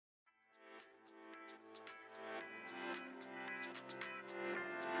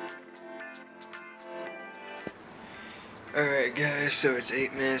Alright guys, so it's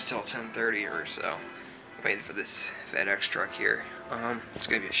 8 minutes till 10:30 or so. Waiting for this FedEx truck here. It's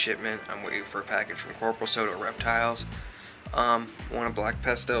gonna be a shipment. I'm waiting for a package from Soto Reptiles. Want a Black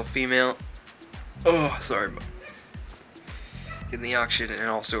Pastel female. Oh, sorry. In the auction, and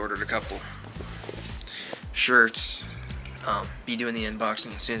also ordered a couple shirts. Be doing the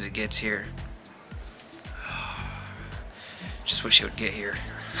unboxing as soon as it gets here. Just wish it would get here.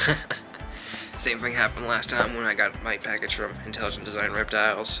 Same thing happened last time when I got my package from Intelligent Design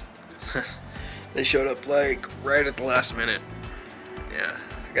Reptiles. They showed up like right at the last minute. Yeah,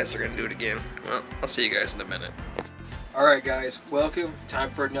 I guess they're gonna do it again. Well, I'll see you guys in a minute. Alright guys, welcome.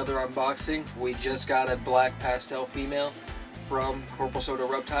 Time for another unboxing. We just got a Black Pastel female from Soto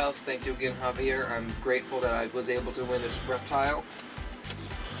Reptiles. Thank you again, Javier. I'm grateful that I was able to win this reptile.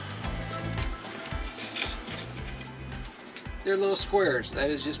 They're little squares.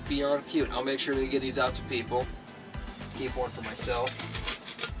 That is just beyond cute. I'll make sure to get these out to people. Keep one for myself.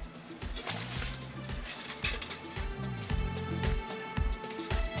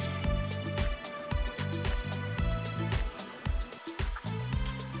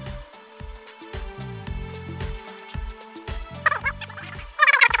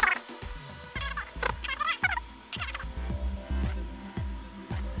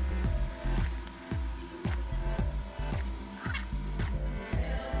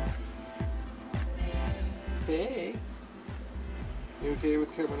 Hey, you okay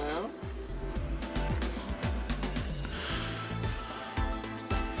with coming out?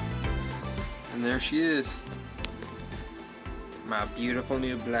 And there she is, my beautiful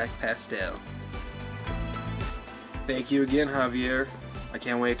new Black Pastel. Thank you again, Javier. I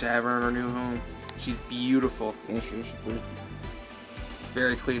can't wait to have her in her new home. She's beautiful.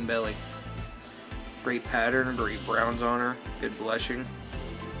 Very clean belly. Great pattern, great browns on her, good blushing.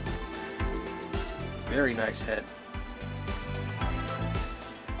 Very nice head.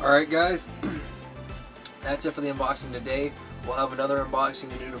 Alright guys, that's it for the unboxing today. We'll have another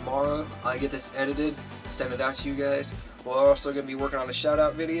unboxing to do tomorrow. I'll get this edited, send it out to you guys. We're also going to be working on a shout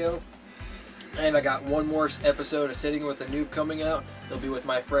out video. And I got one more episode of Sitting with a Noob coming out. It'll be with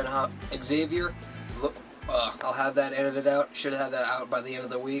my friend Xavier. I'll have that edited out. Should have that out by the end of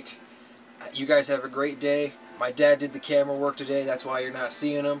the week. You guys have a great day. My dad did the camera work today. That's why you're not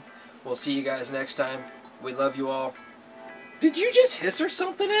seeing him. We'll see you guys next time. We love you all. Did you just hiss or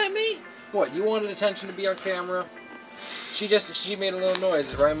something at me? What, you wanted attention to be on camera? She made a little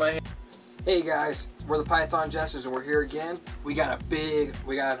noise right in my hand. Hey guys, we're the Python Jesters and we're here again. We got an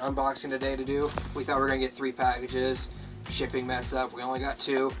unboxing today to do. We thought we were gonna get 3 packages. Shipping mess up, we only got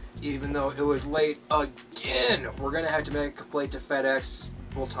 2. Even though it was late again. We're gonna have to make a complaint to FedEx.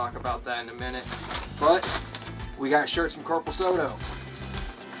 We'll talk about that in a minute. But we got shirts from Soto.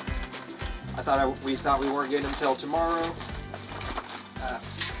 We thought we weren't getting them until tomorrow.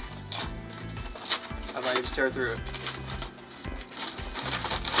 I thought you'd just tear through it.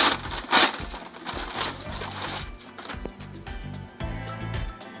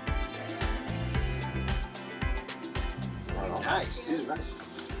 Nice. This is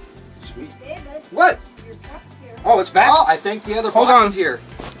nice. Sweet. David, What? your truck's here. Oh, it's back? Oh, I think the other Hold box on. is here.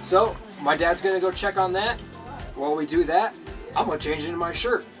 So, my dad's gonna go check on that. While we do that, I'm gonna change into my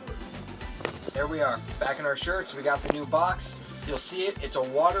shirt. There we are, back in our shirts. We got the new box. You'll see it. It's a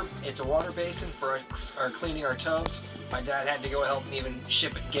water basin for our cleaning our tubs. My dad had to go help me even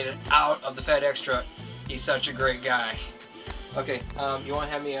ship it, get it out of the FedEx truck. He's such a great guy. Okay, you want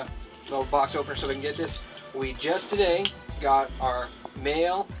to have me a little box opener so we can get this? We just today got our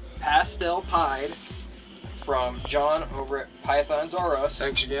male Pastel Pied from John over at Pythons R Us.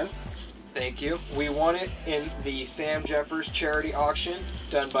 Thanks again. Thank you. We won it in the Sam Jeffers charity auction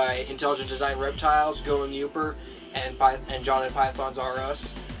done by Intelligent Design Reptiles, Going Uper, and John and Pythons R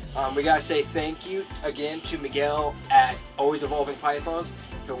Us. We gotta say thank you again to Miguel at Always Evolving Pythons.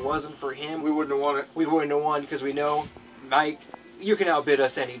 If it wasn't for him, We wouldn't have won it. we wouldn't have won because we know, Mike, you can outbid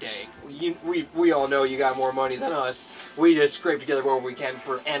us any day. We all know you got more money than us. We just scrape together what we can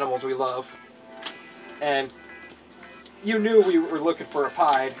for animals we love. And you knew we were looking for a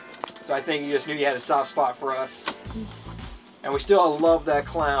pied. So I think you just knew you had a soft spot for us. And we still love that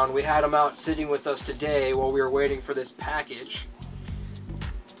clown. We had him out sitting with us today while we were waiting for this package.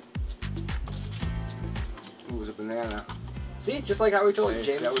 It was a banana. See, just like how we told you, Hey,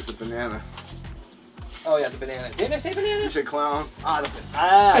 James. that was the banana. Oh yeah, the banana. Didn't I say banana? You said clown.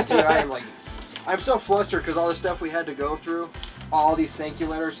 Dude, I'm so flustered because all the stuff we had to go through, all these thank you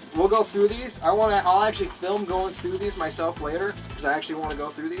letters. We'll go through these. I'll actually film going through these myself later because I actually want to go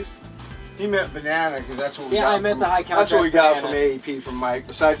through these. He meant banana because that's what we got. Yeah, I meant the high contrast That's what we got banana. from AEP from Mike.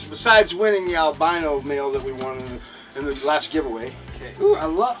 Besides winning the albino male that we won in the last giveaway. Okay. Ooh, I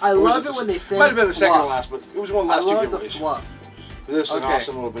love it when they say might have been the second fluff. to last, but it was one of the last two I giveaways. love the fluff. This is an Okay.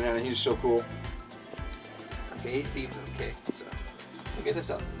 awesome little banana. He's so cool. Okay, he seems okay. So, we'll get this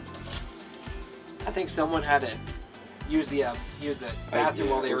up. I think someone had to use the bathroom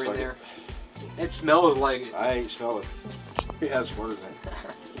while they were in there. It smells like it. I ain't smell it. He has worse than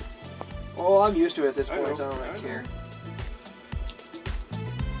Well, I'm used to it at this I point, know, so I don't I really know. care.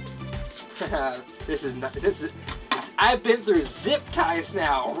 This is not. I've been through zip ties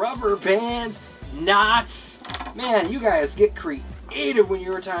now, rubber bands, knots. Man, you guys get creative when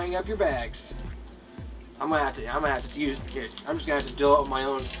you were tying up your bags. I'm gonna have to use. Here, I'm just gonna have to develop my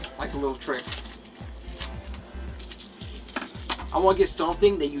own, like a little trick. I want to get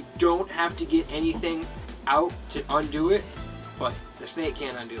something that you don't have to get anything out to undo it, but the snake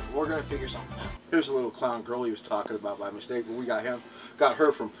can't undo it. We're gonna figure something out. Here's a little clown girl he was talking about by mistake, but we got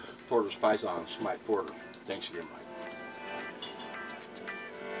her from Porter's Pythons, Mike Porter. Thanks again, Mike.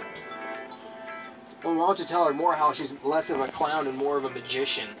 Well, why don't you tell her more how she's less of a clown and more of a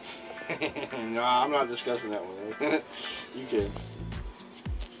magician? No, I'm not discussing that one. You can.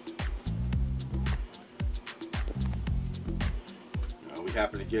 No, we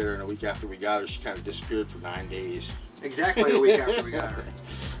happened to get her, and a week after we got her, she kind of disappeared for 9 days. Exactly a week after we got her.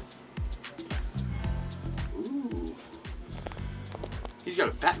 Ooh. He's got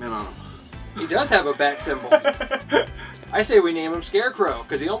a Batman on him. He does have a bat symbol. I say we name him Scarecrow,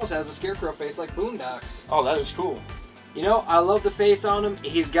 because he almost has a scarecrow face like Boondocks. Oh, that is cool. You know, I love the face on him.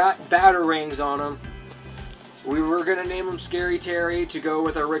 He's got batarangs on him. We were going to name him Scary Terry to go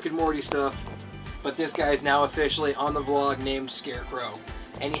with our Rick and Morty stuff. But this guy's now officially on the vlog named Scarecrow.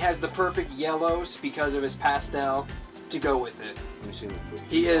 And he has the perfect yellows because of his pastel to go with it. Let me see him.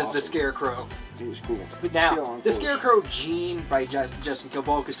 He is awesome. the Scarecrow. He was cool. Now, the Scarecrow gene by Justin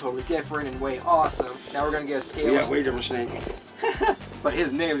Kilbolk is totally different and way awesome. Now we're going to get a scale. Yeah, way different snake. But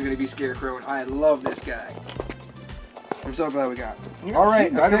his name is going to be Scarecrow, and I love this guy. I'm so glad we got him. Yeah, All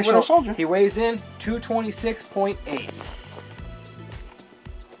right, see, I did what I told you. He weighs in 226.8.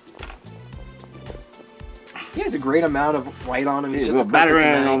 He has a great amount of white on him. He's just a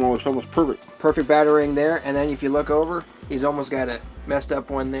batarang almost perfect. Perfect batarang there, and then if you look over, he's almost got a messed up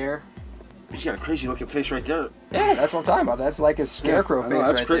one there. He's got a crazy looking face right there. Yeah, that's what I'm talking about. That's like his Scarecrow face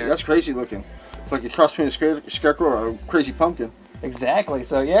that's right there. That's crazy looking. It's like a cross between a Scarecrow or a crazy pumpkin. Exactly.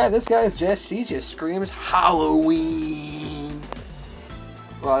 So yeah, this guy's he just screams Halloween.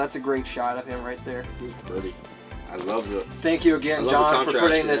 Well, that's a great shot of him right there. He's pretty. I love it. Thank you again, John, for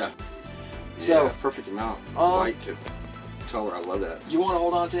putting this. Yeah. So, yeah, perfect amount. White to color. I love that. You want to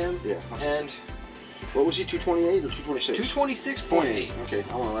hold on to him? Yeah. And what was he? 228 or 226? 226.8. Okay,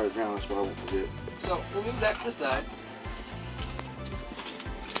 I want to write it down. That's what I won't forget. So we'll move that to the side.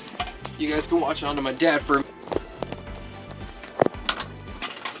 You guys can watch on to my dad for.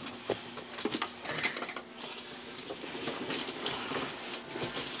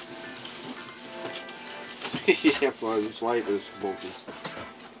 Yeah, well, this light is bulky.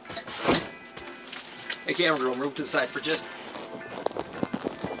 Hey, camera girl, move to the side for just.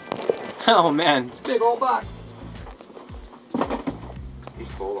 Oh man, it's a big old box.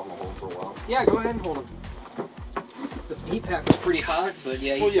 He's cold. I'm gonna hold him for a while. Yeah, go ahead and hold him. The heat pack was pretty hot, but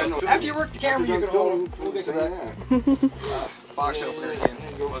yeah. After you work the camera, you can hold him. We'll get to that. Box opener again.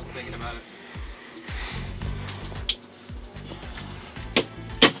 I wasn't thinking about it.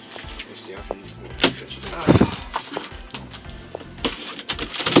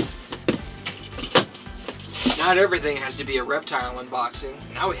 Not everything has to be a reptile unboxing.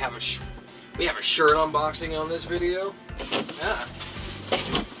 Now we have a shirt unboxing on this video. Yeah.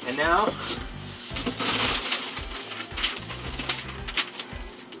 And now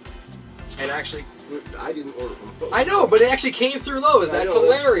actually I didn't order them. I know, but it actually came through Lowe's. That's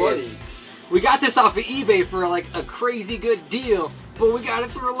hilarious. That's we got this off of eBay for like a crazy good deal, but we got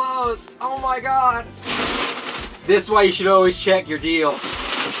it through Lowe's. Oh my god. This is why you should always check your deals.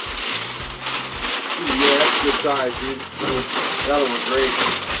 Yeah, that's a good size, dude. That one was great.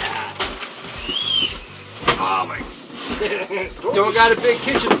 Oh my. Don't got a big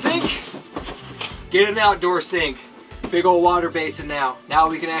kitchen sink? Get an outdoor sink. Big old water basin now. Now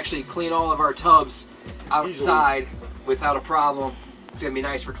we can actually clean all of our tubs outside without a problem. It's gonna be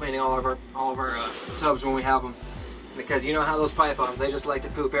nice for cleaning all of our tubs when we have them. Because you know how those pythons, they just like to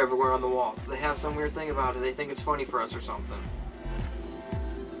poop everywhere on the walls. They have some weird thing about it. They think it's funny for us or something.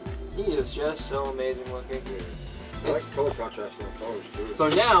 He is just so amazing looking. I like the color contrast in the colors too. So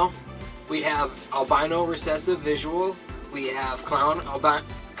now we have albino recessive visual. We have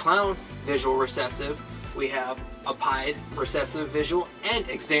clown visual recessive. We have a pied recessive visual and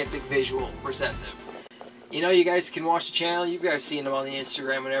xanthic visual recessive. You know, you guys can watch the channel. You guys seen them on the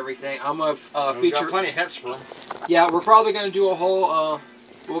Instagram and everything. I'm a feature. We've got plenty of hets for them. Yeah, we're probably gonna do a whole.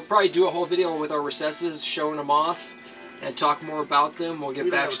 We'll probably do a whole video with our recessives, showing them off, and talk more about them. We'll get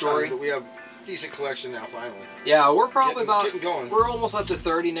backstory. But we have decent collection now, finally. Yeah, we're probably getting going. We're almost up to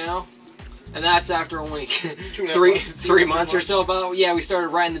 30 now, and that's after only three months or so. About we started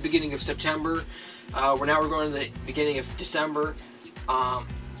right in the beginning of September. We're going to the beginning of December.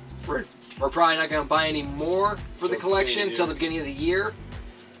 We're probably not going to buy any more for the collection until the beginning of the year,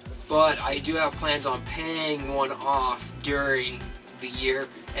 but I do have plans on paying one off during the year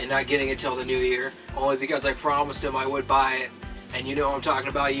and not getting it till the new year, only because I promised him I would buy it. And you know I'm talking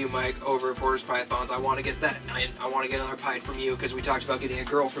about you, Mike, over at Porter's Pythons. I want to get that. I want to get another pied from you because we talked about getting a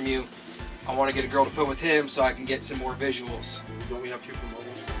girl from you. I want to get a girl to put with him so I can get some more visuals. Don't we have two from mobile?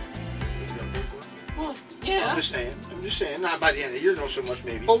 Well, yeah. I'm just saying. Not by the end of the year, no so much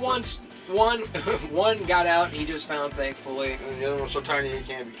maybe. But one got out and he just found, thankfully. And the other one's so tiny it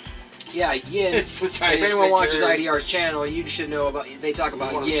can't be. Yeah, Yin. If anyone watches IDR's channel, you should know about. They talk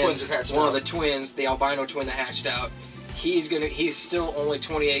about Yin, one of the twins, the albino twin that hatched out. He's still only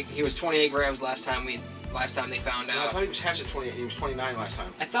 28. He was 28 grams last time they found out. I thought he was hatched at 28. He was 29 last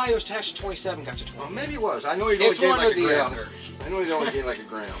time. I thought he was hatched at 27. Got to 20. Well, maybe he was. I know he's only gained like a gram. Other. I know he's only gained like a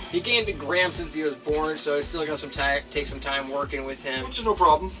gram. He gained a gram since he was born, so it's still got some time. Take some time working with him. Which is no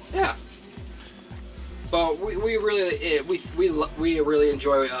problem. Yeah. But we really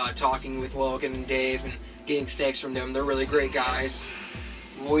enjoy talking with Logan and Dave and getting steaks from them. They're really great guys.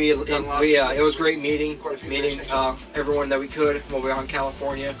 It was great meeting everyone that we could while we were out in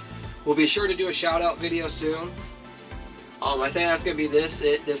California. We'll be sure to do a shout out video soon. I think that's gonna be this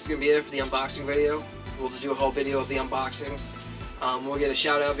is gonna be it for the unboxing video. We'll just do a whole video of the unboxings. We'll get a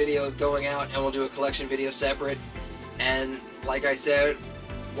shout out video going out, and we'll do a collection video separate. And like I said,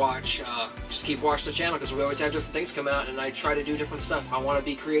 just keep watching the channel because we always have different things coming out, and I try to do different stuff. I want to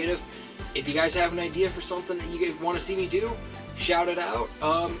be creative. If you guys have an idea for something that you want to see me do, shout it out.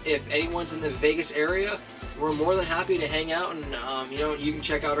 If anyone's in the Vegas area, we're more than happy to hang out, and you can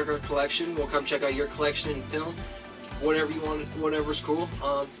check out our collection. We'll come check out your collection and film whatever you want, whatever's cool.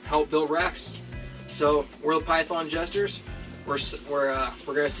 Help build racks. So we're the Python Jesters. We're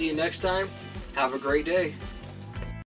gonna see you next time. Have a great day.